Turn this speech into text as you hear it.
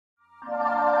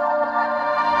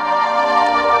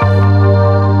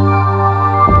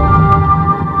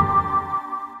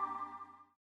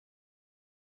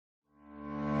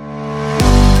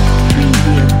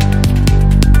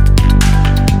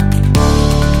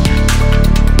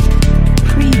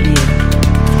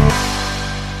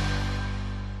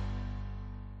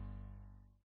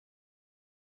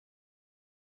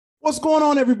What's going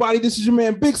on, everybody? This is your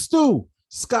man, Big Stu,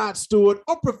 Scott Stewart,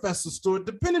 or Professor Stewart,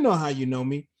 depending on how you know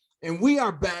me. And we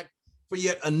are back for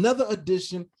yet another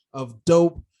edition of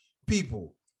Dope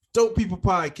People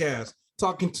Podcast,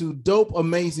 talking to dope,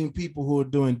 amazing people who are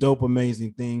doing dope,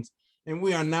 amazing things. And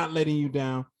we are not letting you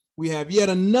down. We have yet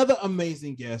another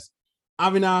amazing guest,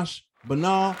 Avinash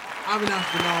Banal.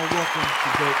 Avinash Banal, welcome to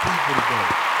Dope People today.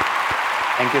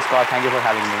 Thank you, Scott. Thank you for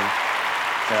having me.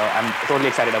 So I'm totally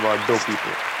excited about Dope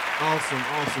People. Awesome.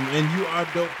 And you are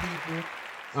Dope People.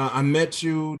 I met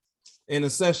you in a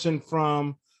session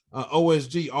from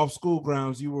OSG, Off School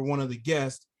Grounds. You were one of the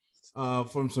guests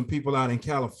from some people out in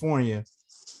California.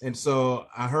 And so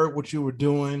I heard what you were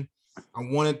doing. I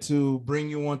wanted to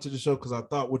bring you onto the show because I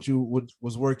thought what you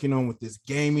was working on with this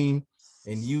gaming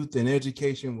and youth and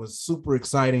education was super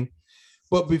exciting.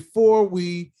 But before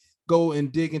we go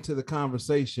and dig into the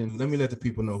conversation, let me let the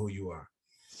people know who you are.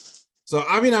 So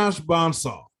Avinash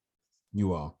Bansal,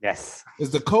 you all. Yes.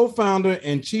 Is the co-founder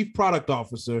and chief product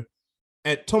officer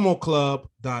at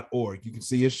tomoclub.org. You can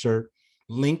see his shirt.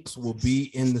 Links will be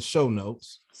in the show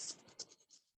notes.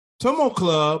 Tomo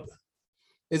Club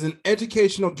is an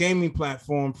educational gaming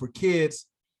platform for kids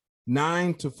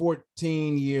 9 to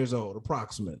 14 years old,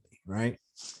 approximately, right?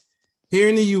 Here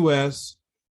in the US,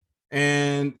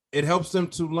 and it helps them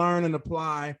to learn and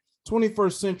apply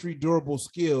 21st century durable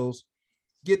skills.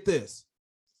 Get this,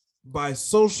 by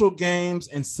social games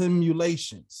and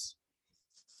simulations.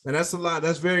 And that's a lot.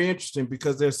 That's very interesting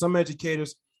because there's some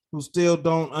educators who still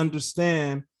don't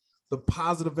understand the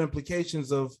positive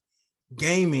implications of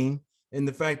gaming and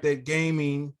the fact that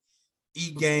gaming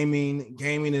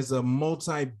is a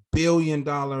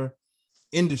multi-billion-dollar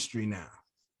industry now.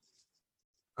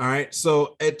 All right.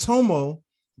 So at Tomo,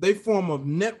 they form a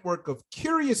network of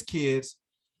curious kids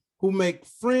who make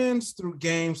friends through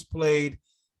games played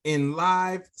in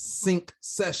live sync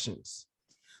sessions.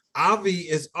 Avi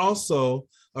is also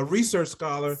a research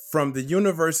scholar from the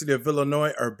University of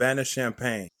Illinois,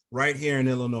 Urbana-Champaign, right here in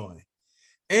Illinois,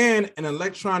 and an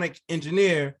electronic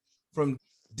engineer from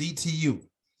DTU.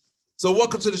 So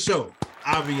welcome to the show,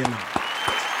 Avi and I.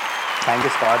 Thank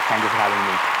you, Scott. Thank you for having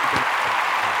me.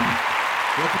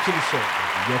 Welcome to the show.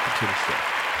 Welcome to the show.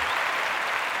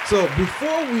 So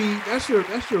before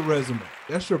that's your resume,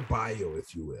 that's your bio,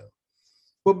 if you will.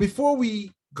 But before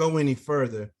we go any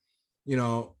further,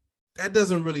 that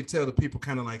doesn't really tell the people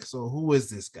kind of like, so who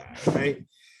is this guy, right?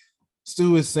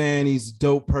 Stu is saying he's a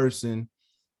dope person,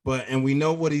 and we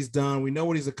know what he's done. We know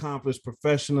what he's accomplished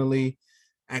professionally,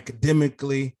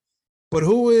 academically, but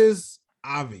who is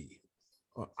Avi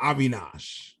or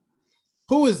Avinash?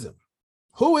 Who is him?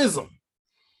 Who is him?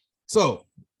 So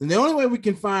the only way we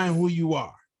can find who you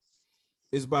are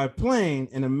is by playing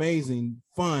an amazing,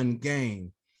 fun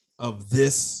game of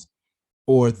this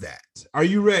or that. Are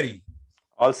you ready?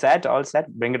 All set.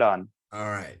 Bring it on. All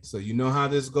right. So you know how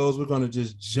this goes. We're going to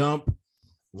just jump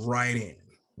right in.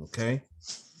 Okay.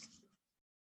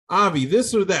 Avi,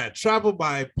 this or that, travel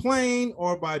by plane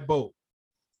or by boat?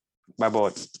 By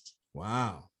boat.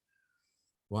 Wow.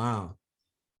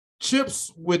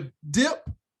 Chips with dip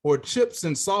or chips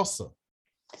and salsa?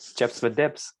 Chips with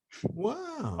dips.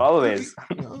 Wow. Always.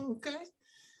 Okay.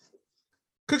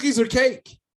 Cookies or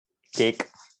cake? Cake.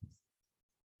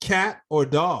 Cat or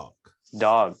dog?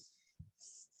 Dog.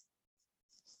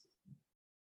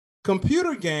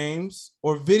 Computer games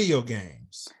or video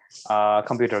games?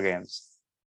 Computer games.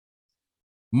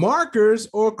 Markers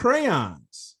or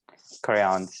crayons?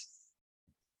 Crayons.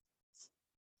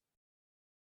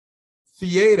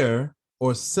 Theater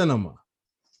or cinema?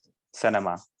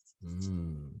 Cinema.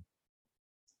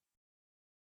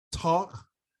 Talk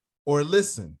or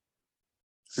listen?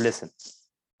 Listen.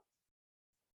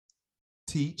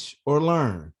 Teach or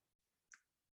learn?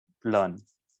 Learn.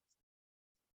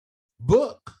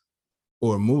 Book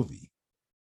or movie?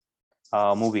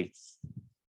 Movie.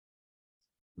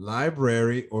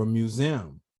 Library or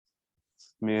museum?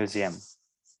 Museum.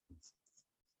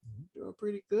 You're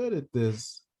pretty good at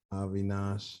this,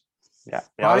 Avinash. Yeah,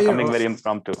 you're coming very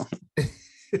impromptu.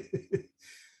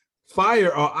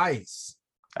 Fire or ice?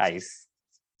 Ice.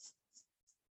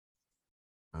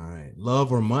 All right.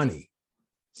 Love or money?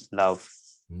 Love.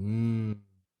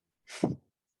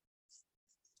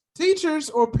 Teachers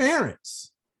or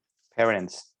parents?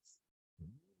 Parents.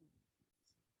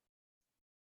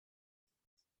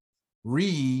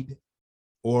 Read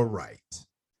or write?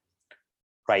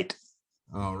 Right.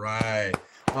 All right.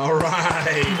 Great job.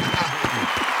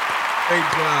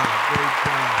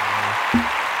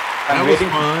 That was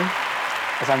fun.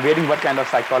 I'm waiting what kind of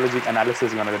psychology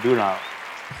analysis you're going to do now.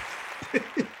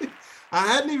 I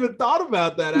hadn't even thought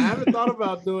about that. I haven't thought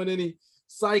about doing any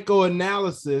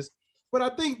psychoanalysis. But I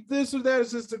think this or that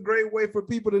is just a great way for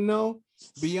people to know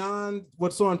beyond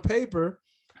what's on paper.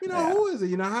 Who is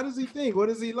he? How does he think? What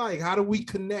is he like? How do we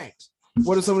connect?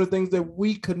 What are some of the things that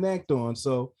we connect on?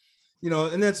 So,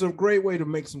 and that's a great way to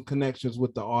make some connections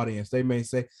with the audience. They may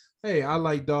say, hey, I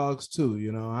like dogs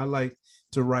too. I like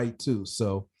to write too.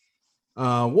 So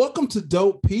welcome to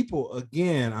Dope People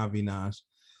again, Avinash.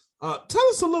 Tell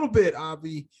us a little bit,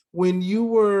 Avi, when you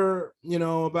were,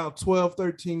 about 12,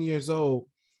 13 years old,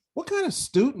 what kind of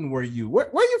student were you? Where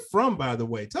are you from, by the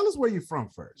way? Tell us where you're from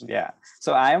first. Yeah.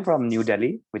 So I am from New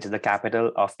Delhi, which is the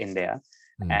capital of India.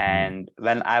 Mm-hmm. And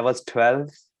when I was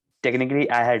 12, technically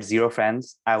I had zero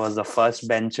friends. I was the first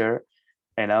bencher,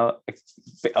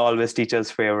 always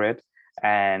teacher's favorite.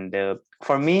 And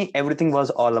for me, everything was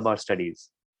all about studies,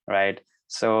 right?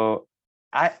 So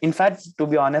in fact, to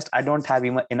be honest, I don't have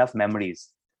enough memories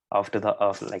of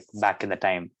back in the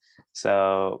time.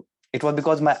 So it was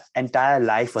because my entire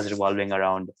life was revolving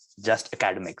around just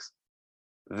academics,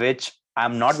 which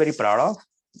I'm not very proud of,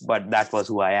 but that was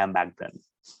who I am back then.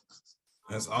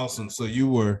 That's awesome. So you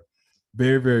were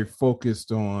very, very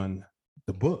focused on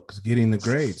the books, getting the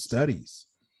grades, studies.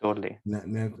 Totally.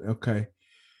 Okay.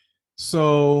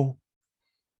 So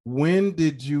when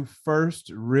did you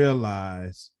first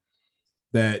realize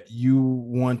that you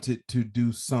wanted to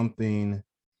do something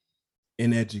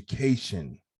in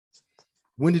education?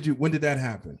 When did that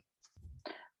happen?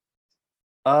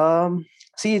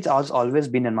 See, it's always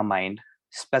been in my mind,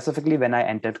 specifically when I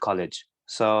entered college.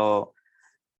 So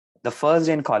the first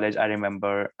day in college, I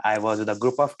remember I was with a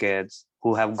group of kids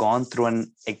who have gone through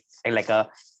a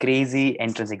crazy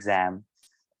entrance exam,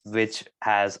 which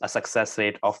has a success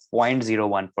rate of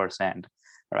 0.01%,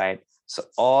 right? So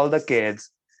all the kids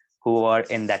who were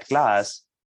in that class,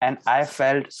 and I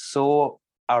felt so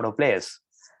out of place,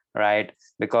 right?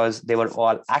 Because they were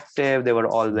all active, they were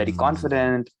all very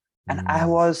confident, and I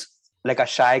was like a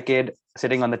shy kid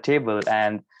sitting on the table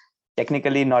and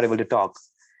technically not able to talk.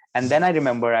 And then I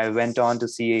remember I went on to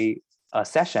see a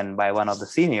session by one of the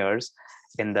seniors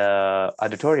in the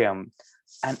auditorium,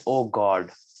 and oh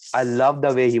God, I love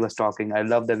the way he was talking. I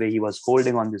love the way he was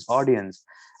holding on this audience,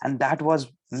 and that was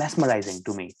mesmerizing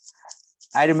to me.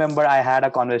 I remember I had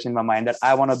a conversation in my mind that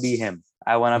I want to be him.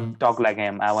 I want to talk like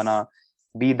him. I want to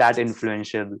be that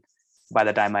influential by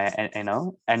the time I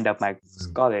end up my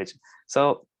college.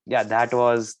 So yeah, that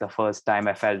was the first time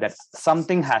I felt that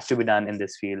something has to be done in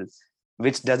this field,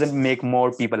 which doesn't make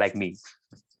more people like me.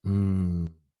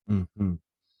 Mm-hmm.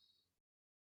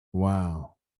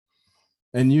 Wow.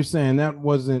 And you're saying that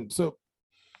wasn't, so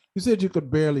you said you could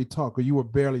barely talk, or you were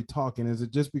barely talking. Is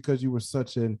it just because you were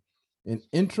such an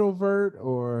introvert,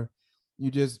 or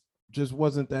you just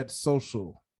wasn't that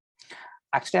social?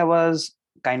 Actually, I was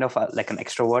kind of like an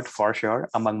extrovert for sure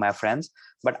among my friends,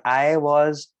 but I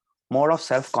was more of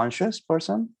self-conscious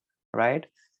person, right?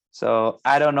 So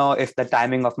I don't know if the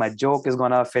timing of my joke is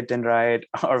gonna fit in right,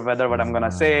 or whether what I'm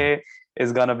gonna say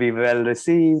is gonna be well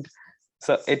received.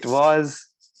 So it was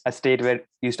a state where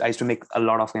I used to make a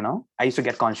lot of, I used to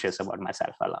get conscious about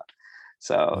myself a lot.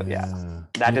 So yeah,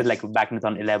 that is like back in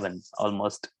 2011,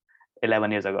 almost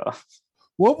 11 years ago.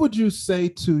 What would you say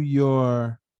to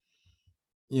your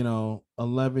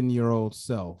 11-year-old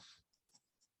self?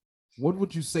 What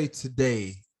would you say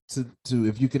today to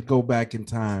if you could go back in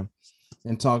time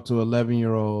and talk to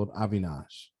 11-year-old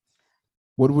Avinash?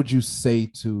 What would you say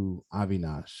to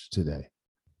Avinash today?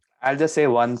 I'll just say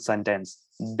one sentence: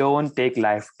 don't take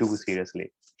life too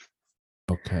seriously.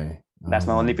 Okay. That's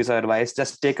my only piece of advice.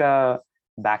 Just take a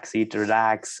backseat,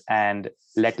 relax, and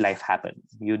let life happen.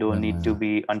 You don't need to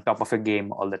be on top of a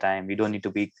game all the time. You don't need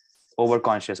to be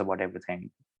overconscious about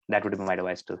everything. That would be my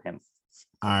advice to him.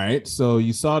 All right. So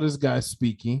you saw this guy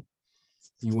speaking.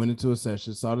 You went into a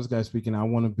session, saw this guy speaking. I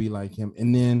want to be like him.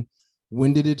 And then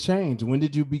when did it change? When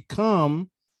did you become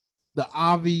the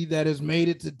Avi that has made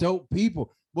it to Dope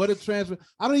People? What a transfer.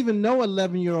 I don't even know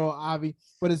 11-year-old Avi,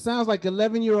 but it sounds like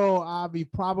 11-year-old Avi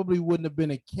probably wouldn't have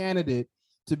been a candidate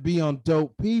to be on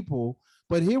Dope People.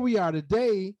 But here we are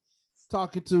today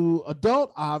talking to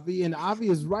adult Avi, and Avi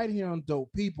is right here on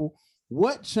Dope People.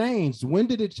 What changed? When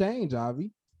did it change,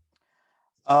 Avi?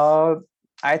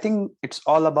 I think it's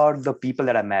all about the people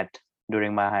that I met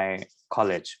during my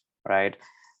college, right?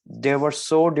 There were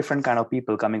so different kind of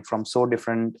people coming from so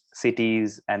different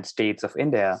cities and states of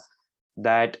India.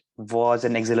 That was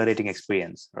an exhilarating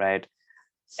experience, right?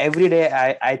 Every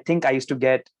day, I think I used to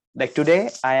get, like today,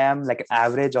 I am like an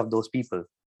average of those people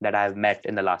that I've met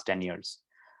in the last 10 years.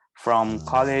 From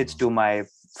college to my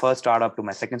first startup to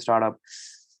my second startup,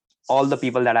 all the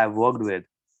people that I've worked with,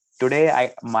 today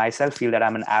I myself feel that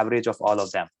I'm an average of all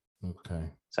of them,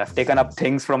 Okay. So I've taken up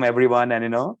things from everyone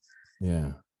and,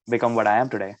 yeah, become what I am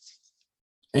today.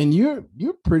 And you're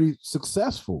pretty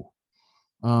successful.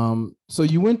 So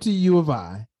you went to U of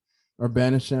I,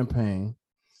 Urbana-Champaign.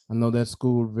 I know that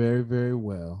school very, very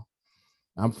well.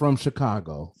 I'm from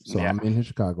Chicago, so I'm in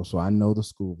Chicago, so I know the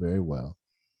school very well.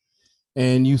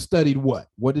 And you studied what?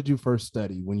 What did you first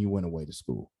study when you went away to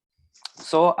school?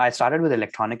 So I started with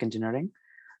electronic engineering,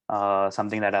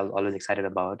 something that I was always excited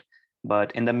about.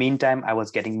 But in the meantime, I was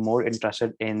getting more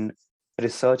interested in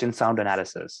research in sound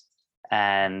analysis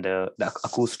and the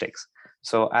acoustics.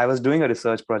 So I was doing a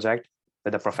research project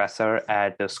with a professor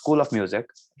at the School of Music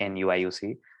in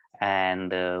UIUC.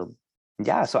 And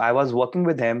so I was working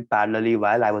with him parallelly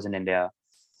while I was in India.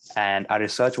 And our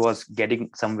research was getting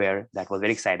somewhere that was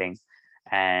very exciting.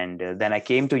 And then I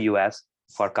came to US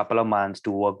for a couple of months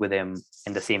to work with him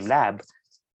in the same lab.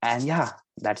 And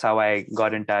that's how I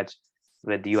got in touch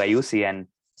with UIUC and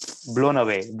blown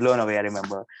away, I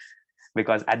remember.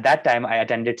 Because at that time, I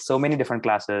attended so many different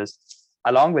classes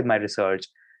along with my research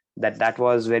that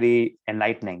was very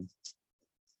enlightening.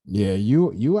 Yeah,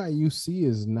 UIUC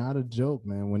is not a joke,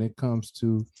 man, when it comes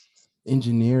to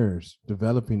engineers,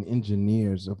 developing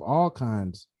engineers of all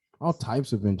kinds, all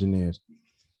types of engineers.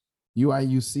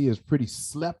 UIUC is pretty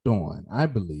slept on, I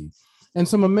believe. And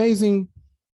some amazing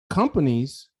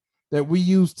companies that we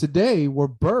use today were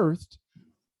birthed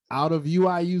out of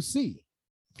UIUC,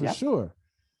 for sure.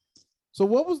 So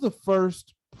what was the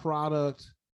first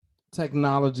product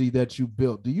technology that you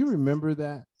built? Do you remember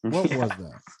that? What was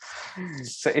that?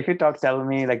 So if you tell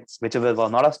me like which was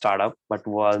not a startup, but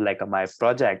was like my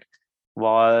project,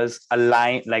 was a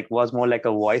line, was more like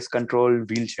a voice controlled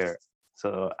wheelchair.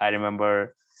 So I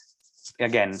remember,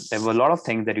 again, there were a lot of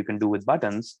things that you can do with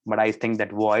buttons, but I think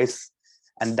that voice,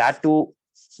 and that too,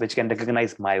 which can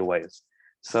recognize my voice.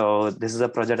 So this is a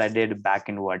project I did back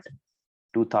in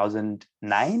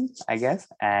 2009, I guess.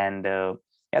 And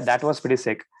that was pretty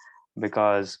sick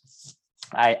because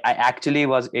I actually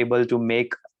was able to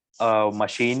make a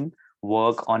machine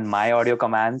work on my audio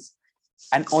commands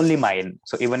and only mine.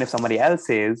 So even if somebody else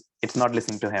says, it's not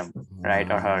listening to him, right,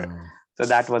 or her. So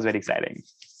that was very exciting.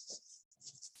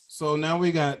 So now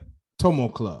we got Tomo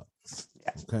Club.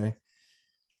 Yeah. Okay.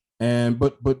 And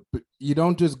but you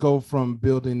don't just go from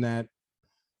building that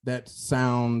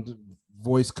sound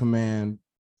voice command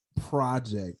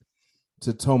project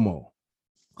to Tomo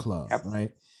Club,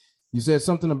 right? You said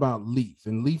something about Leaf,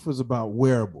 and Leaf was about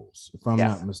wearables, if I'm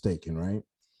not mistaken, right?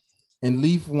 And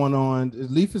Leaf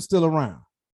Leaf is still around.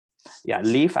 Yeah,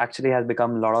 Leaf actually has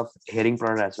become a lot of hearing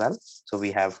product as well. So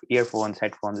we have earphones,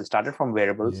 headphones. It started from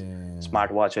wearables,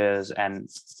 smartwatches, and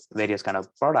various kind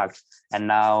of products. And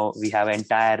now we have an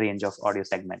entire range of audio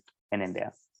segment in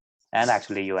India and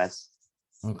actually US.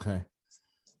 Okay.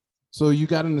 So you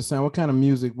got to understand what kind of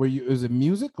music is it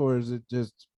music or is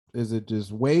it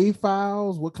just wave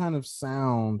files? What kind of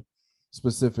sound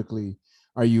specifically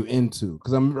are you into?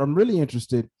 Because I'm really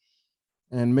interested,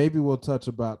 and maybe we'll talk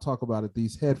about it,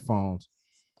 these headphones.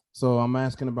 So I'm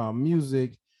asking about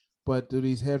music, but do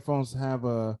these headphones have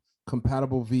a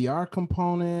compatible VR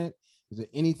component? Is it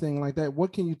anything like that?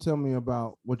 What can you tell me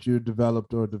about what you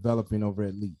developed or developing over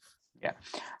at Leaf? Yeah.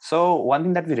 So one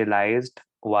thing that we realized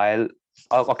while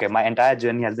my entire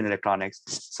journey has been electronics.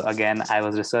 So again, I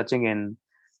was researching in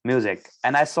music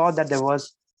and I saw that there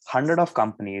was hundred of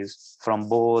companies from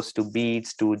Bose to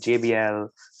Beats to JBL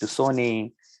to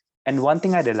Sony. And one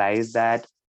thing I realized that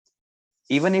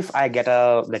even if I get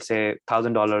let's say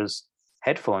 $1,000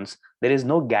 headphones, there is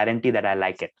no guarantee that I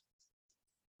like it,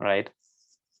 right?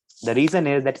 The reason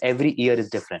is that every ear is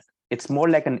different. It's more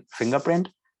like a fingerprint.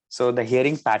 So the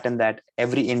hearing pattern that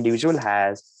every individual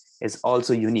has is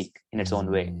also unique in its own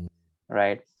way,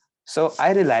 right? So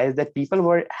I realized that people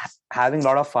were having a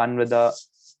lot of fun with the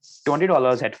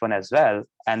 $20 headphone as well,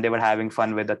 and they were having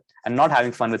fun with it and not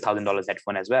having fun with $1,000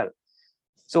 headphone as well.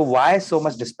 So why so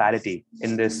much disparity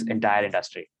in this entire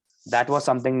industry? That was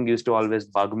something used to always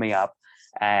bug me up,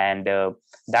 and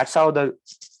that's how the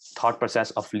thought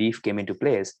process of Leaf came into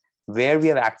place, where we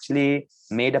have actually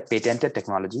made a patented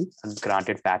technology, a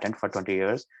granted patent for 20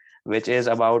 years, which is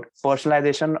about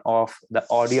personalization of the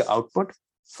audio output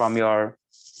from your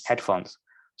headphones.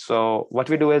 So what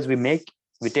we do is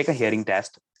we take a hearing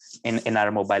test in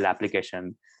our mobile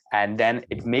application, and then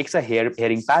it makes a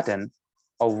hearing pattern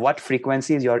of what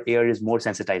frequencies your ear is more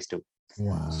sensitized to.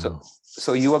 Wow.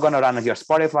 So you are going to run your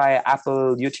Spotify,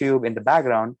 Apple, YouTube in the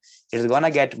background. It's going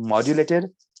to get modulated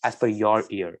as per your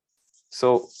ear.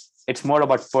 So it's more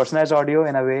about personalized audio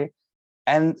in a way.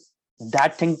 And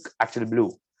that thing actually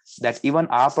blew. that even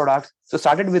our products, so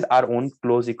started with our own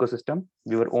closed ecosystem.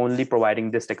 We were only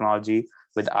providing this technology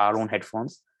with our own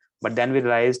headphones. But then we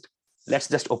realized, let's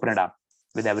just open it up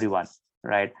with everyone,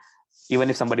 right? Even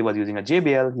if somebody was using a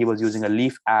JBL, he was using a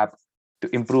Leaf app to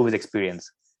improve his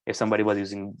experience. If somebody was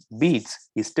using Beats,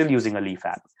 he's still using a Leaf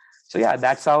app. So yeah,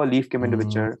 that's how Leaf came into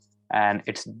picture. And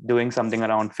it's doing something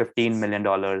around $15 million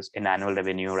in annual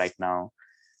revenue right now,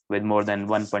 with more than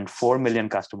 1.4 million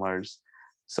customers.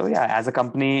 So yeah, as a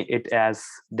company, it has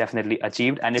definitely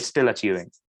achieved, and it's still achieving.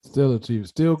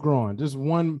 Still growing. Just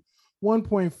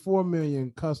 1.4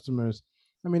 million customers.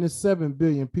 I mean, it's 7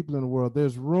 billion people in the world.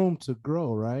 There's room to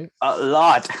grow, right? A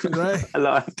lot, right? A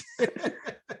lot.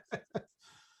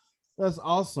 That's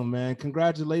awesome, man.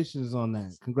 Congratulations on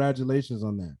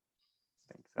that.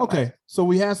 Okay, so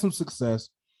we had some success.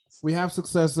 We have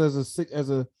success as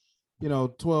a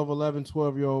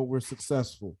 12-year-old. We're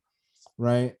successful,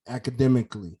 right?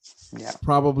 Academically. Yeah.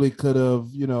 Probably could have,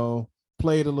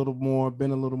 played a little more,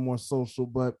 been a little more social,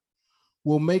 but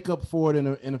we'll make up for it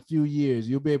in a few years.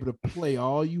 You'll be able to play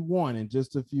all you want in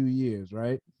just a few years,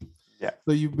 right? Yeah.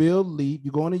 So you build Leap,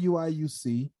 you go into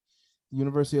UIUC,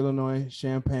 University of Illinois,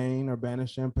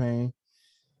 Urbana-Champaign.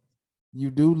 You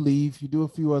do Leaf, you do a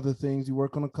few other things. You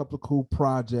work on a couple of cool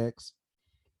projects.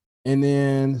 And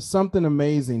then something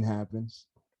amazing happens.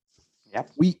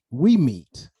 Yep. We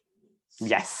meet.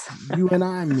 Yes. You and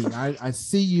I meet. I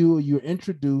see you. You're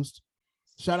introduced.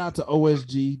 Shout out to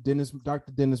OSG,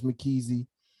 Dr. Dennis McKeezy,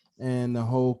 and the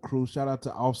whole crew. Shout out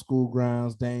to Off School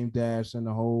Grounds, Dame Dash, and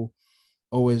the whole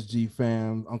OSG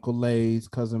fam. Uncle Lays,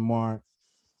 Cousin Mark,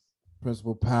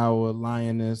 Principal Power,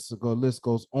 Lioness. The list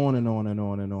goes on and on and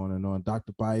on and on and on.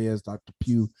 Dr. Baez, Dr.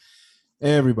 Pugh,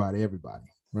 everybody,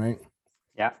 right?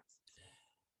 Yeah.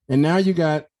 And now you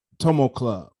got Tomo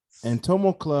Club. And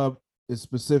Tomo Club is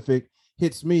specific,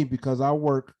 hits me because I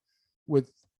work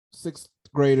with 6th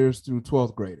graders through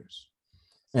 12th graders.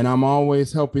 And I'm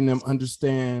always helping them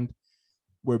understand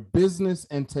where business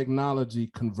and technology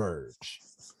converge.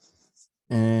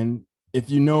 And if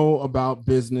you know about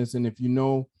business and if you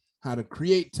know how to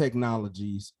create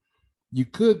technologies, you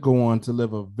could go on to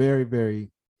live a very,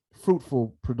 very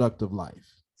fruitful, productive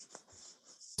life.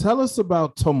 Tell us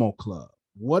about Tomo Club.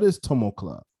 What is Tomo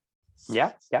Club?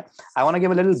 Yeah. I want to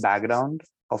give a little background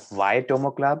of why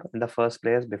Tomo Club in the first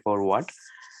place before what.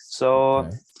 So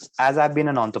as I've been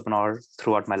an entrepreneur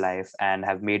throughout my life and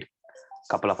have made a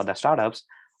couple of other startups,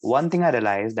 one thing I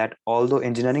realized that although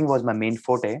engineering was my main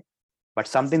forte, but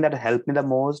something that helped me the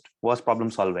most was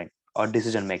problem solving or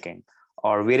decision making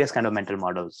or various kind of mental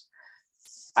models.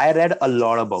 I read a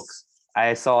lot of books.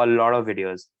 I saw a lot of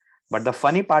videos. But the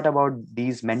funny part about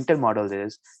these mental models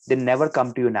is they never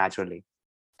come to you naturally.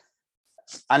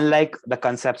 Unlike the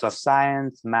concepts of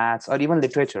science, maths, or even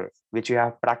literature, which you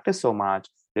have practiced so much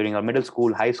during your middle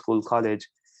school, high school, college,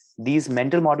 these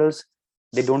mental models,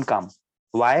 they don't come.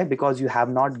 Why? Because you have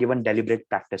not given deliberate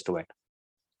practice to it.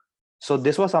 So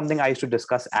this was something I used to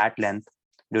discuss at length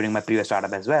during my previous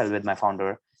startup as well with my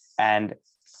founder. And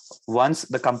once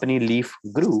the company Leaf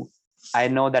grew, I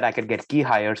know that I could get key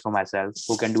hires for myself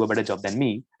who can do a better job than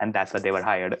me. And that's why they were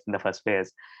hired in the first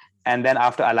place. And then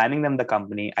after aligning them the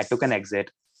company, I took an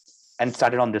exit and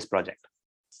started on this project.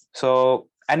 So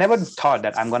I never thought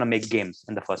that I'm going to make games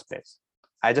in the first place.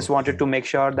 I just wanted to make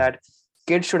sure that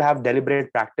kids should have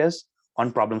deliberate practice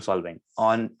on problem solving,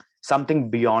 on something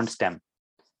beyond STEM,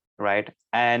 right?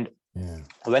 And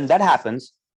when that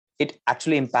happens, it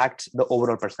actually impacts the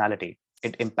overall personality.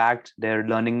 It impacts their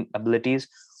learning abilities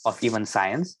of even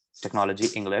science, technology,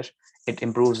 English. It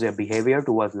improves their behavior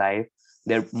towards life.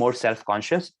 They're more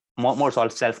self-conscious, more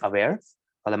self-aware,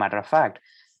 for the matter of fact.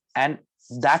 And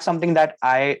that's something that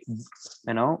I,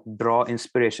 draw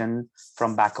inspiration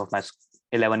from back of my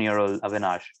 11-year-old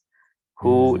Avinash,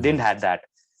 who didn't have that.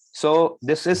 So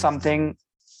this is something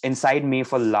inside me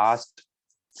for the last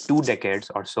 2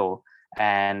 decades or so.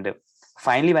 And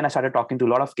finally, when I started talking to a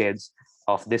lot of kids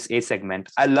of this age segment,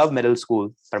 I love middle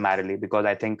school primarily because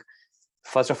I think,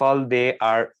 first of all, they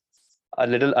are a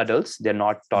little adults. They're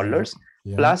not toddlers.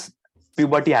 Plus,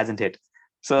 puberty hasn't hit.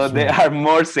 So they are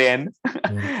more sane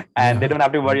and they don't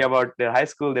have to worry about their high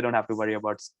school. They don't have to worry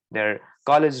about their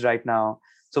college right now.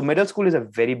 So middle school is a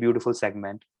very beautiful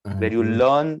segment where you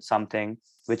learn something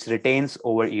which retains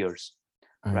over years,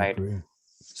 right?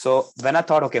 So when I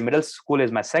thought, okay, middle school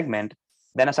is my segment,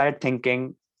 then I started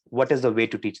thinking, what is the way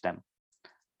to teach them?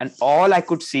 And all I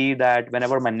could see that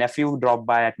whenever my nephew dropped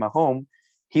by at my home,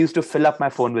 he used to fill up my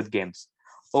phone with games.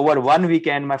 Over one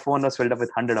weekend, my phone was filled up with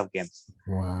 100 of games.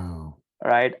 Wow.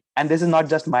 Right. And this is not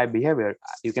just my behavior.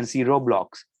 You can see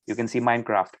Roblox. You can see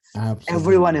Minecraft. Absolutely.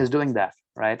 Everyone is doing that.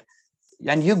 Right.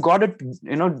 and you got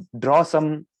to draw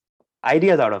some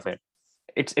ideas out of it.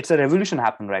 It's a revolution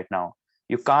happening right now.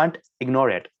 You can't ignore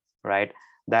it, right?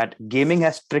 That gaming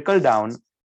has trickled down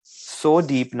so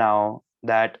deep now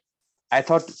that I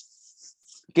thought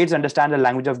kids understand the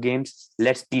language of games.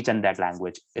 Let's teach them that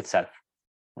language itself,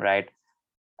 right?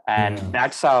 And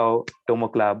that's how Tomo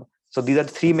Club. So these are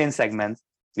the three main segments.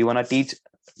 We want to teach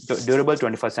durable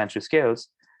 21st century skills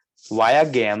via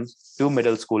games to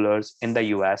middle schoolers in the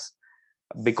US,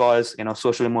 because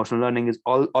social emotional learning is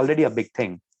already a big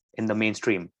thing in the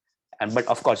mainstream, but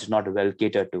of course it's not well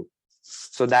catered to.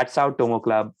 So that's how Tomo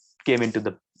Club came into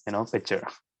the picture.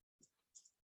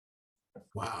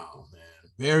 Wow, man.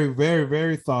 Very, very,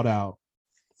 very thought out.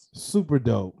 Super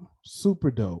dope.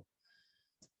 Super dope.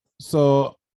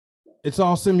 So it's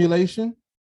all simulation.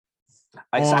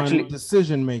 It's on actually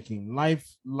decision making,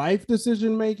 life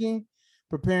decision making,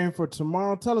 preparing for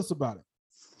tomorrow. Tell us about it.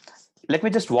 Let me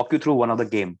just walk you through one of the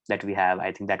game that we have.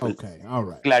 I think that will all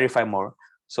right. clarify more.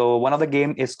 So one of the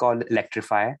game is called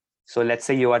Electrify. So let's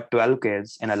say you are 12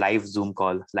 kids in a live Zoom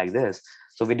call like this.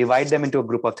 So we divide them into a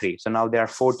group of 3. So now there are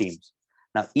 4 teams.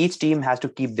 Now each team has to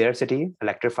keep their city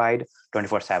electrified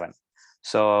 24/7.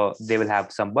 So they will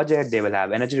have some budget, they will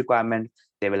have energy requirement,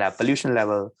 they will have pollution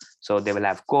level. So they will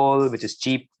have coal, which is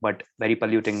cheap but very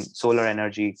polluting, solar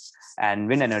energy, and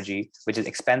wind energy, which is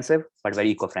expensive but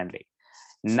very eco-friendly.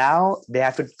 Now they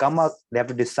have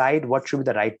to decide what should be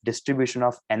the right distribution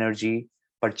of energy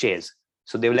purchase.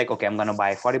 So they were like, okay, I'm going to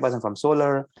buy 40% from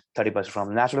solar, 30%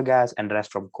 from natural gas, and the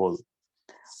rest from coal.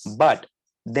 But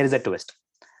there is a twist.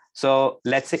 So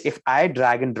let's say if I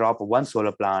drag and drop one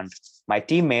solar plant, my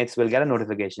teammates will get a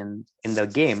notification in the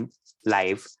game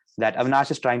live that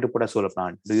Avinash is trying to put a solar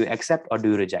plant. Do you accept or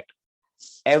do you reject?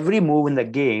 Every move in the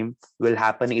game will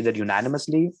happen either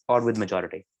unanimously or with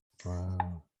majority.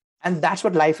 Wow. And that's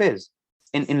what life is.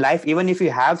 In life, even if you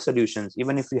have solutions,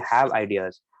 even if you have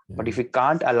ideas, but if you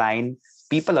can't align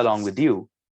people along with you,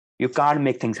 you can't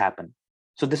make things happen.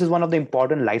 So this is one of the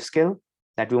important life skill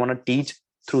that we want to teach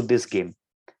through this game.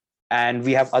 And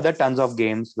we have other tons of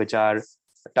games which are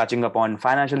touching upon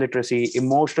financial literacy,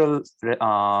 emotional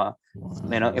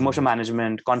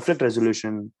management, conflict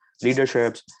resolution,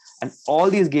 leaderships, and all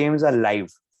these games are live.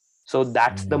 So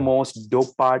that's the most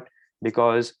dope part,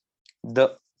 because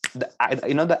the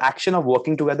action of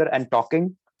working together and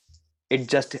talking, it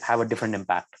just have a different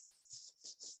impact.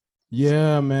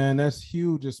 Yeah, man, that's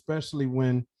huge, especially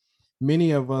when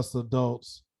many of us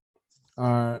adults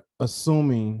are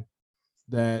assuming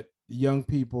that young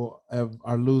people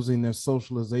are losing their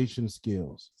socialization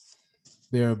skills,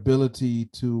 their ability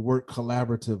to work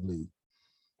collaboratively.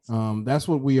 That's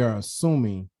what we are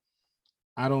assuming.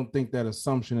 I don't think that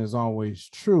assumption is always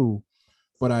true,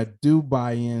 but I do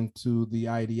buy into the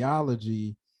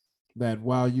ideology that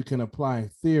while you can apply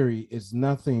theory, it's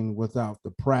nothing without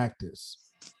the practice.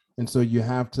 And so you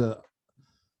have to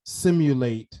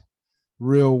simulate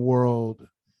real world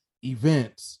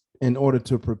events in order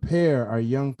to prepare our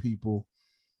young people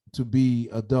to be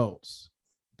adults,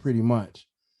 pretty much.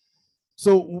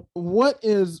 So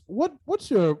what's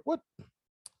your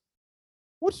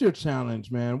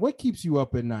challenge, man? What keeps you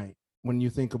up at night when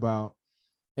you think about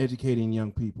educating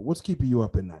young people? What's keeping you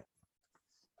up at night?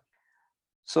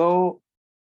 So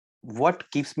what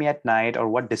keeps me at night, or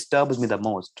what disturbs me the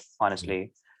most,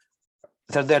 honestly,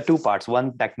 so there are 2 parts,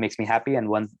 one that makes me happy and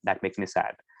one that makes me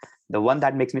sad. The one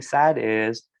that makes me sad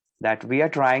is that we are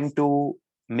trying to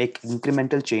make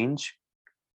incremental change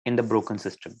in the broken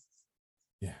system.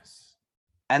 Yes.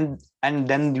 And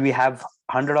then we have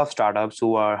 100 of startups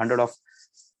who are 100 of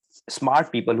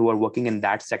smart people who are working in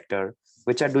that sector,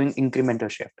 which are doing incremental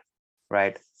shift,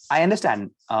 right? I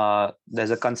understand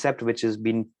there's a concept which is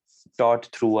being taught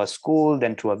through a school,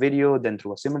 then through a video, then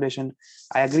through a simulation.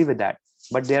 I agree with that,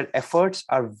 but their efforts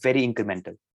are very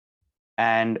incremental.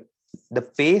 And the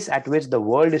pace at which the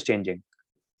world is changing,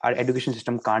 our education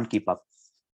system can't keep up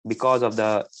because of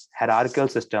the hierarchical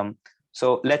system.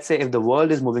 So let's say if the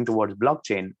world is moving towards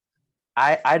blockchain,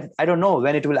 I don't know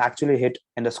when it will actually hit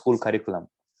in the school curriculum.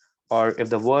 Or if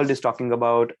the world is talking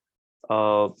about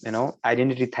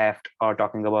identity theft, or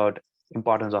talking about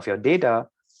importance of your data,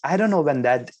 I don't know when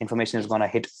that information is going to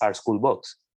hit our school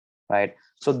books, right?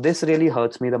 So this really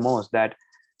hurts me the most, that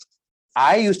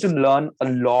I used to learn a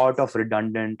lot of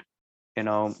redundant,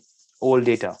 old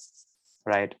data,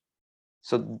 right?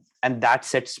 So, and that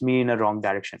sets me in a wrong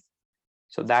direction.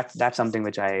 So that's something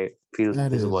which I feel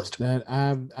is the worst. That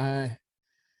I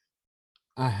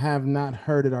have not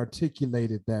heard it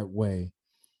articulated that way.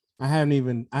 I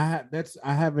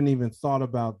haven't even thought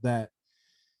about that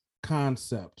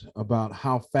concept, about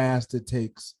how fast it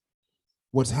takes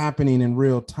what's happening in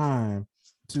real time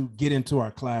to get into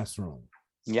our classroom.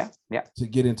 Yeah. To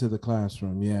get into the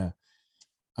classroom, yeah.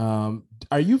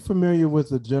 Are you familiar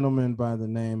with a gentleman by the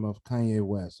name of Kanye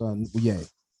West? Yeah.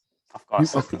 Of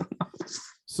course. Okay.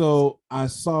 So I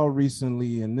saw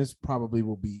recently, and this probably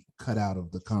will be cut out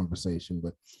of the conversation,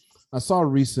 but I saw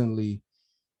recently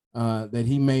that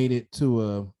he made it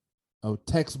to a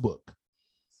textbook.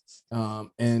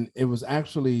 And it was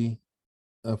actually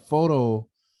a photo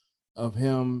of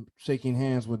him shaking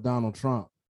hands with Donald Trump,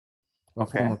 a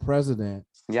former president.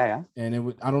 Yeah.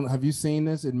 And have you seen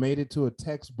this? It made it to a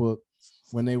textbook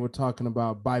when they were talking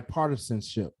about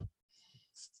bipartisanship.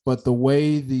 But the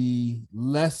way the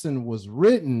lesson was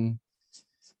written,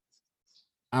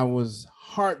 I was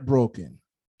heartbroken.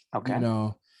 Okay.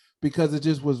 Because it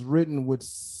just was written with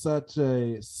such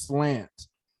a slant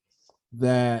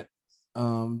that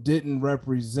didn't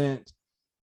represent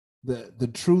the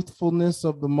truthfulness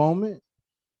of the moment.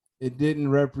 It didn't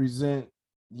represent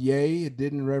Ye. It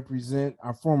didn't represent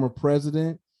our former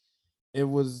president. It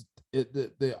was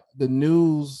the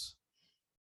news.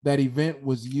 That event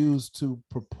was used to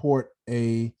purport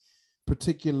a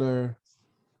particular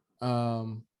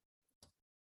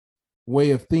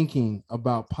way of thinking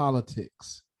about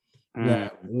politics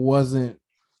that wasn't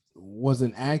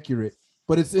accurate,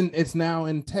 but it's now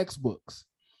in textbooks.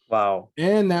 Wow.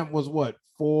 And that was what,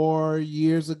 4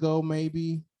 years ago,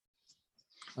 maybe.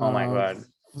 Oh my God.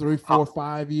 3, 4,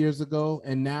 5 years ago,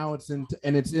 and now it's in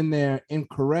there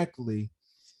incorrectly.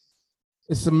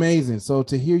 It's amazing. So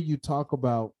to hear you talk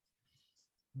about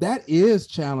that is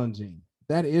challenging.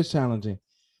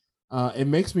 It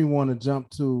makes me want to jump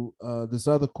to this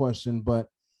other question, but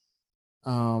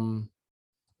and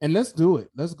let's do it.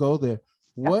 Let's go there.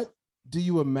 What do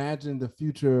you imagine the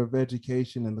future of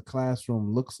education in the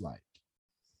classroom looks like?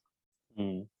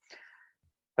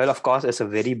 Well, of course, it's a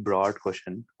very broad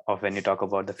question of when you talk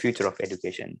about the future of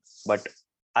education. But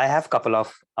I have a couple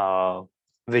of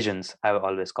visions, I will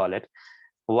always call it.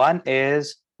 One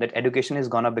is that education is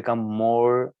going to become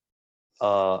more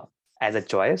as a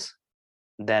choice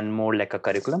than more like a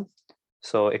curriculum.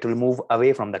 So it will move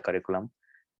away from the curriculum,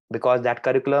 because that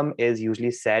curriculum is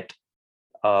usually set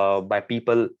by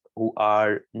people who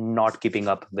are not keeping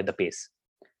up with the pace.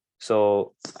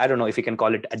 So I don't know if you can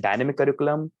call it a dynamic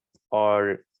curriculum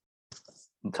or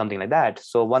something like that.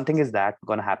 So one thing is that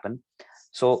going to happen.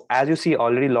 So as you see,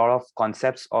 already a lot of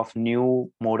concepts of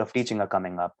new mode of teaching are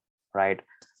coming up, right?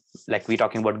 Like we're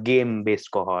talking about game-based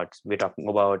cohorts. We're talking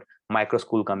about micro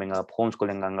school coming up,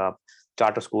 homeschooling coming up,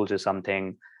 charter schools is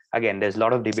something. Again, there's a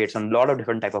lot of debates on a lot of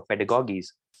different type of pedagogies,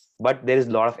 but there is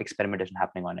a lot of experimentation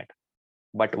happening on it.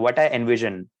 But what I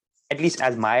envision, at least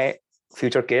as my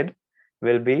future kid,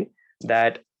 will be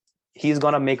that he's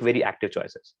going to make very active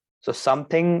choices. So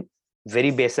something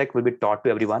very basic will be taught to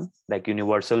everyone, like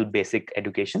universal basic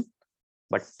education.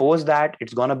 But post that,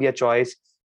 it's going to be a choice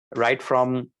right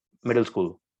from middle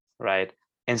school, right?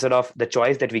 Instead of the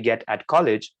choice that we get at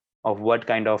college of what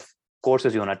kind of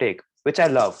courses you want to take, which I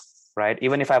love, right?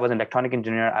 Even if I was an electronic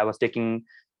engineer, I was taking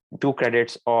 2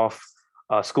 credits of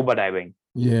scuba diving.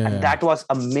 Yeah. And that was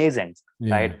amazing,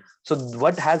 right? So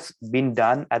what has been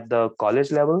done at the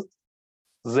college level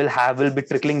will be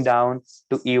trickling down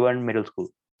to even middle school.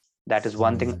 That is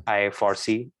one thing I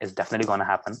foresee is definitely going to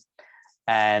happen.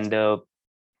 And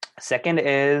second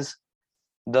is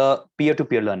the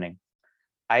peer-to-peer learning.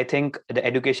 I think the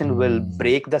education will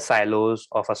break the silos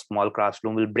of a small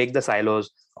classroom, will break the silos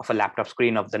of a laptop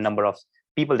screen of the number of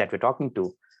people that we're talking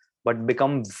to, but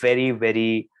become very,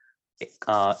 very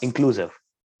inclusive.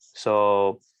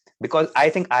 So, because I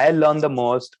think I learned the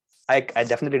most, I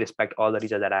definitely respect all the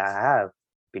teachers that I have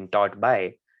been taught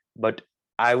by, but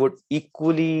I would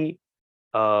equally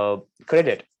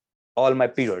credit all my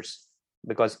peers,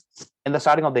 because in the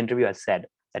starting of the interview, I said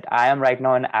that I am right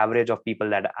now an average of people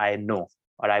that I know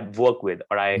or I work with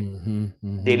or I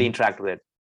daily interact with.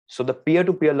 So the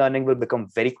peer-to-peer learning will become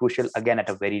very crucial again at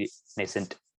a very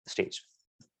nascent stage.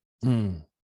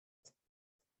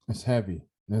 That's heavy.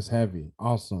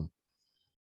 Awesome.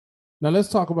 Now let's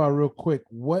talk about real quick,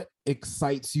 what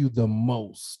excites you the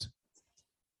most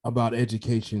about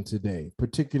education today,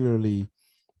 particularly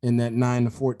in that 9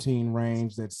 to 14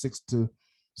 range, that 6th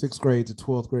grade to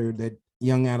 12th grade, that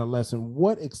young adolescent?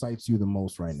 What excites you the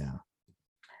most right now?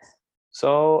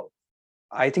 So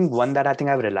I think one that I've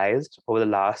realized over the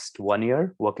last 1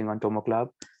 year working on Tomo Club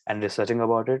and researching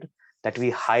about it, that we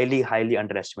highly, highly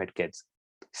underestimate kids,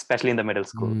 especially in the middle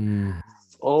school.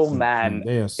 Oh man,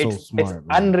 they are so smart.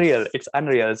 It's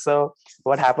unreal. So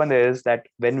what happened is that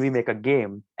when we make a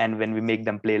game and when we make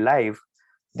them play live,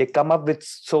 they come up with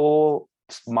so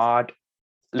smart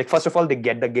like, first of all, they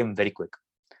get the game very quick.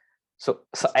 So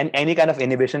and any kind of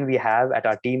inhibition we have at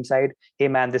our team side, hey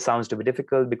man, this sounds to be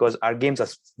difficult, because our games are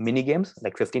mini games,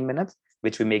 like 15 minutes,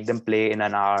 which we make them play in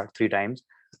an hour 3 times.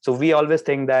 So we always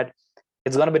think that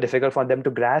it's going to be difficult for them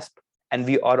to grasp, and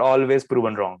we are always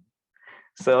proven wrong.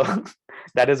 So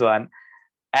that is one.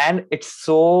 And it's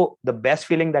so the best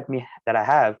feeling that I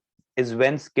have is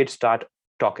when kids start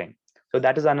talking. So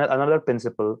that is another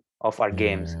principle of our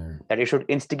games, that it should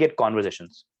instigate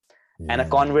conversations. And a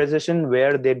conversation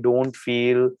where they don't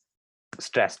feel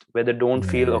stressed, where they don't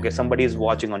feel, okay, somebody is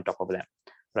watching on top of them,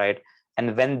 right?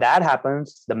 And when that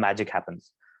happens, the magic happens.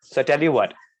 So I tell you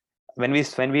what, when we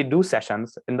do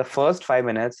sessions, in the first 5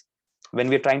 minutes, when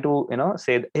we're trying to,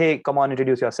 say, hey, come on,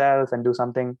 introduce yourself and do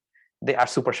something, they are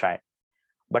super shy.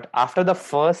 But after the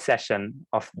first session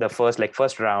of the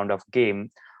first round of game,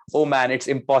 oh man, it's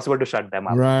impossible to shut them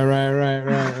up.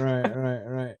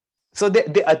 Right. So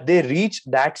they reach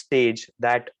that stage,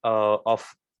 that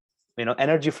of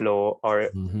energy flow or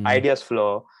ideas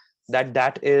flow,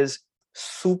 that is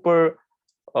super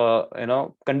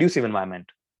conducive environment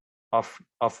of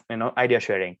idea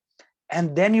sharing.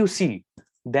 And then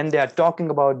then they are talking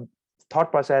about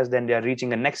thought process, then they are reaching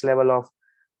the next level of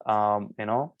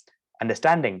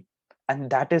understanding. And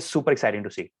that is super exciting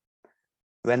to see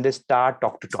when they start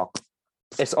talk.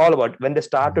 It's all about when they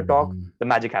start to talk, the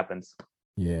magic happens.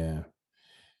 Yeah.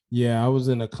 I was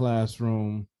in a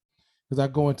classroom, because I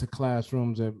go into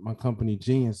classrooms at my company,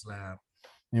 Genius Lab,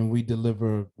 and we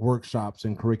deliver workshops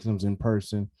and curriculums in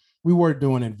person. We were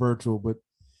doing it virtual, but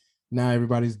now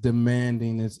everybody's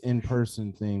demanding this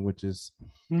in-person thing, which is,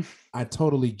 I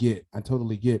totally get.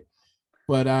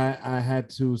 But I had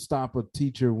to stop a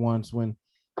teacher once when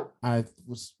I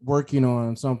was working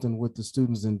on something with the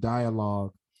students in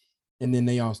dialogue, and then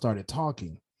they all started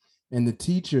talking, and the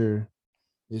teacher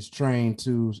is trained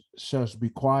to shush, be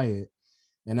quiet.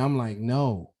 And I'm like,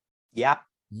 no,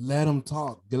 let them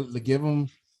talk. Give them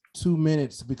 2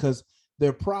 minutes, because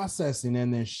they're processing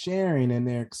and they're sharing and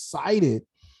they're excited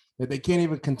that they can't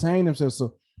even contain themselves.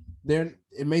 So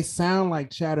it may sound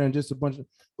like chatter and just a bunch of,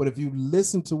 but if you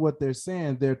listen to what they're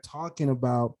saying, they're talking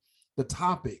about the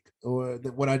topic or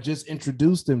what I just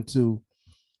introduced them to.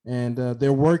 And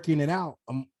they're working it out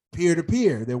peer to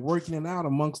peer. They're working it out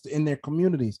in their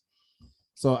communities.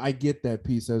 So I get that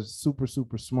piece. That's super,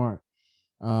 super smart.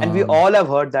 And we all have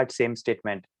heard that same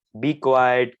statement: be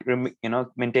quiet,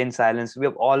 maintain silence. We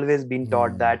have always been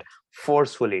taught that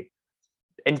forcefully.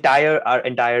 Our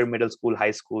entire middle school,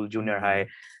 high school, junior high.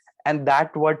 And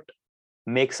that what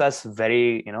makes us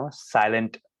very,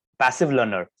 silent, passive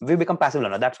learner. We become passive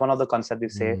learner. That's one of the concepts we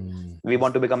say. We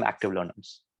want to become active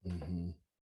learners.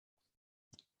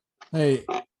 Hey,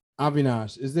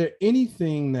 Avinash, is there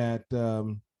anything that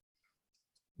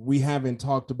we haven't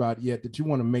talked about yet that you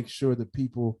want to make sure that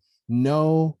people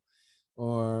know,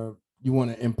 or you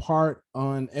want to impart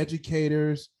on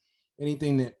educators? Any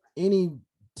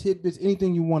tidbits,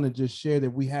 anything you want to just share that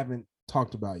we haven't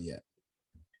talked about yet?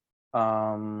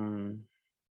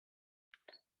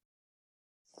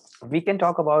 We can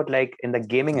talk about, like, in the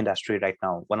gaming industry right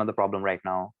now, one of the problem right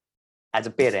now as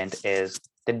a parent is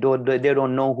they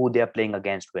don't know who they are playing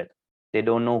against with. They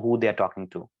don't know who they are talking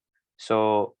to.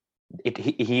 So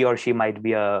he or she might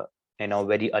be a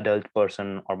very adult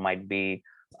person, or might be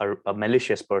a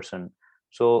malicious person.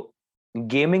 So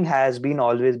gaming has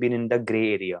always been in the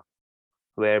gray area,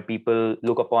 where people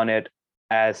look upon it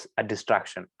as a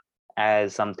distraction,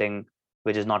 as something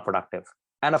which is not productive,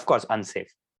 and of course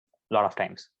unsafe a lot of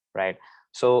times, right?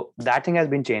 So that thing has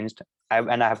been changed,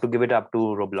 and I have to give it up to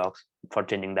Roblox for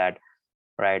changing that,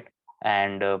 right?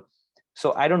 And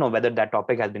so I don't know whether that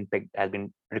topic is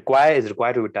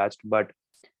required to be touched, but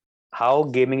how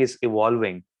gaming is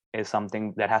evolving is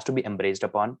something that has to be embraced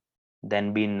upon,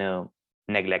 then been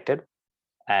neglected,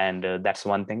 and that's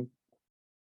one thing.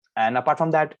 And apart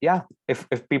from that,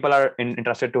 if people are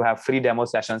interested to have free demo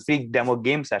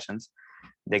game sessions,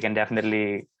 they can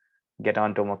definitely get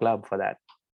on Tomo Club for that.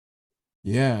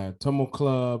 Yeah,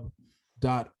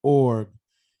 tomoclub.org.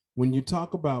 When you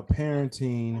talk about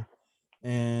parenting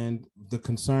and the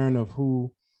concern of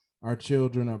who our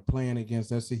children are playing against,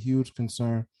 that's a huge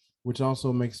concern, which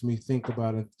also makes me think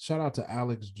about it. Shout out to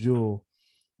Alex Jewell,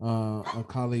 a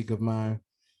colleague of mine.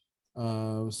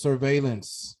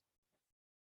 Surveillance,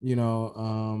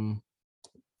 and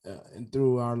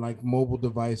through our mobile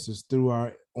devices, through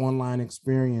our online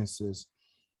experiences,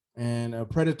 and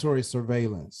predatory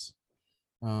surveillance,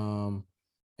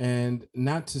 and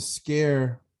not to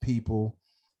scare people,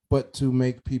 but to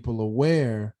make people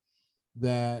aware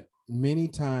that many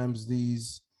times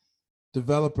these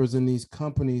developers and these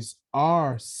companies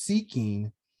are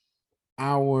seeking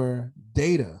our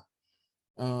data.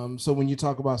 So when you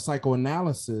talk about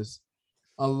psychoanalysis,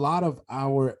 a lot of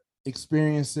our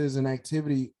experiences and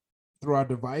activity through our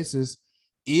devices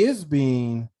is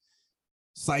being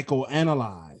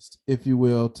psychoanalyzed, if you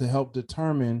will, to help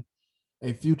determine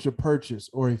a future purchase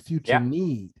or a future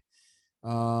need.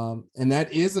 And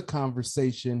that is a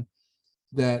conversation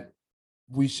that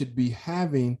we should be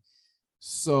having.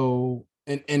 So,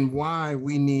 and why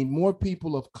we need more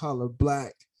people of color,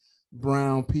 Black,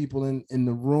 brown people in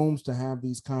the rooms to have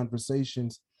these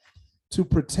conversations to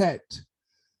protect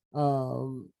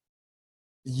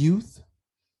youth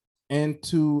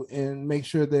and make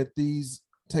sure that these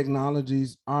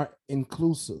technologies are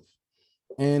inclusive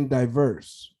and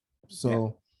diverse.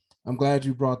 So I'm glad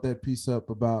you brought that piece up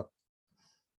about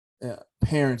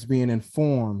parents being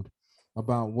informed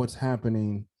about what's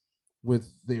happening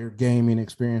with their gaming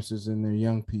experiences and their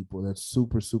young people. That's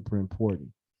super, super important.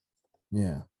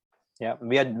 Yeah. Yeah.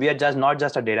 We are just not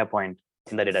just a data point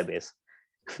in the database.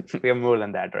 We are more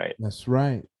than that, right? That's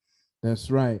right.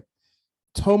 That's right.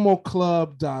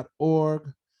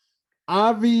 Tomoclub.org.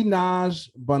 Avinash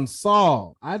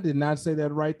Bansal. I did not say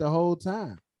that right the whole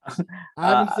time. I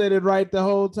haven't said it right the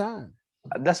whole time.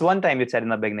 That's one time you said in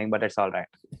the beginning, but it's all right.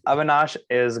 Avinash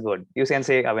is good. You can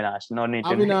say Avinash. No need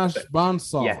to. Avinash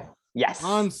Bansal. Yeah. Yes.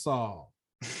 Bansal.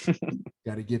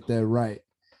 Got to get that right.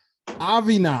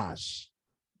 Avinash.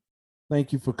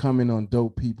 Thank you for coming on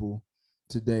Dope People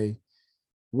today.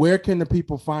 Where can the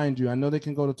people find you? I know they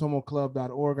can go to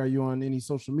tomoclub.org. Are you on any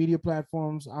social media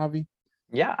platforms, Avi?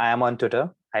 Yeah, I am on Twitter.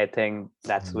 I think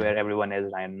that's where everyone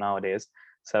is right nowadays.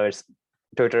 So it's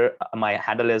Twitter. My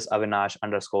handle is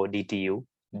Avinash_DTU.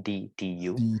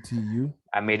 DTU.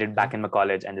 I made it back in my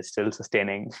college and it's still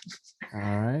sustaining.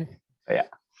 All right. Yeah.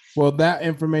 Well, that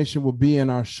information will be in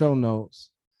our show notes.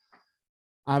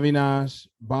 Avinash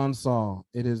Bansal,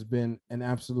 it has been an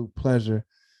absolute pleasure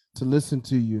to listen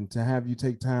to you and to have you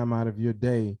take time out of your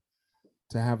day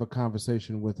to have a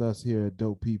conversation with us here at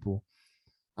Dope People.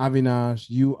 Avinash,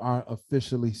 you are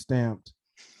officially stamped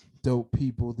Dope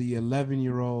People. The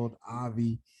 11-year-old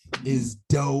Avi is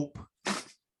dope.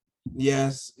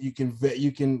 Yes, you can validate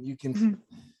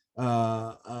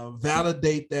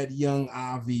that young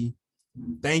Avi.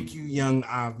 Thank you, young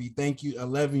Avi. Thank you,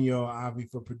 11-year-old Avi,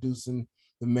 for producing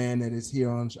the man that is here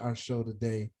on our show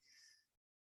today.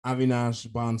 Avinash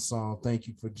Bansal, thank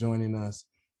you for joining us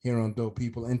here on Dope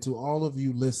People. And to all of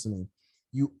you listening,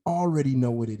 you already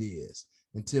know what it is.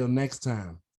 Until next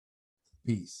time,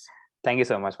 peace. Thank you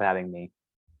so much for having me.